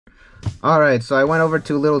Alright, so I went over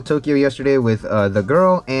to Little Tokyo yesterday with the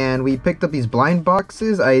girl, and we picked up these blind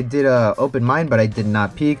boxes. I did open mine, but I did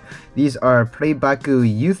not peek. These are Playback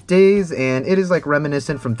Youth Days, and it is like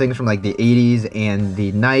reminiscent from things from like the 80s and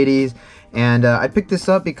the 90s. And I picked this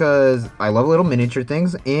up because I love little miniature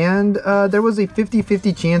things, and there was a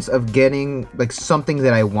 50-50 chance of getting like something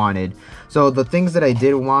that I wanted. So the things that I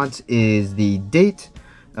did want is the date,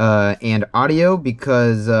 and audio,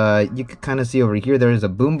 because you can kind of see over here there is a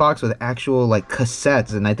boombox with actual like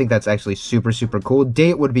cassettes, and I think that's actually super cool.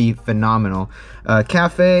 Date would be phenomenal.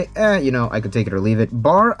 Cafe, you know, I could take it or leave it.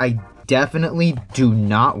 Bar, I definitely do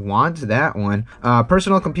not want that one.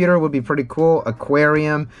 Personal computer would be pretty cool.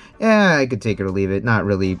 Aquarium, I could take it or leave it. Not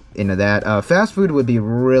really into that. Fast food would be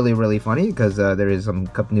really funny, because there is some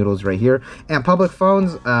cup noodles right here. And public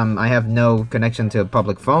phones, I have no connection to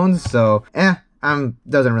public phones, so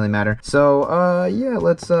doesn't really matter. So yeah,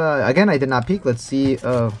 let's again, I did not peek. Let's see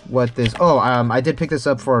what this. I did pick this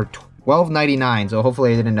up for $12.99, so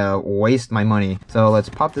hopefully I didn't waste my money. So let's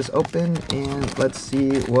pop this open and let's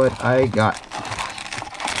see what I got.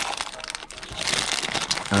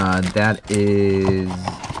 That is,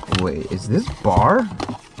 wait, is this bar?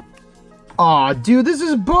 Aw, dude, this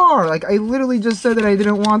is bar. Like, I literally just said that I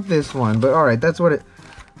didn't want this one, but all right, that's what it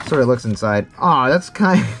sort of looks inside. Aw, that's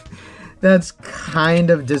kind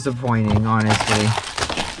of disappointing, honestly.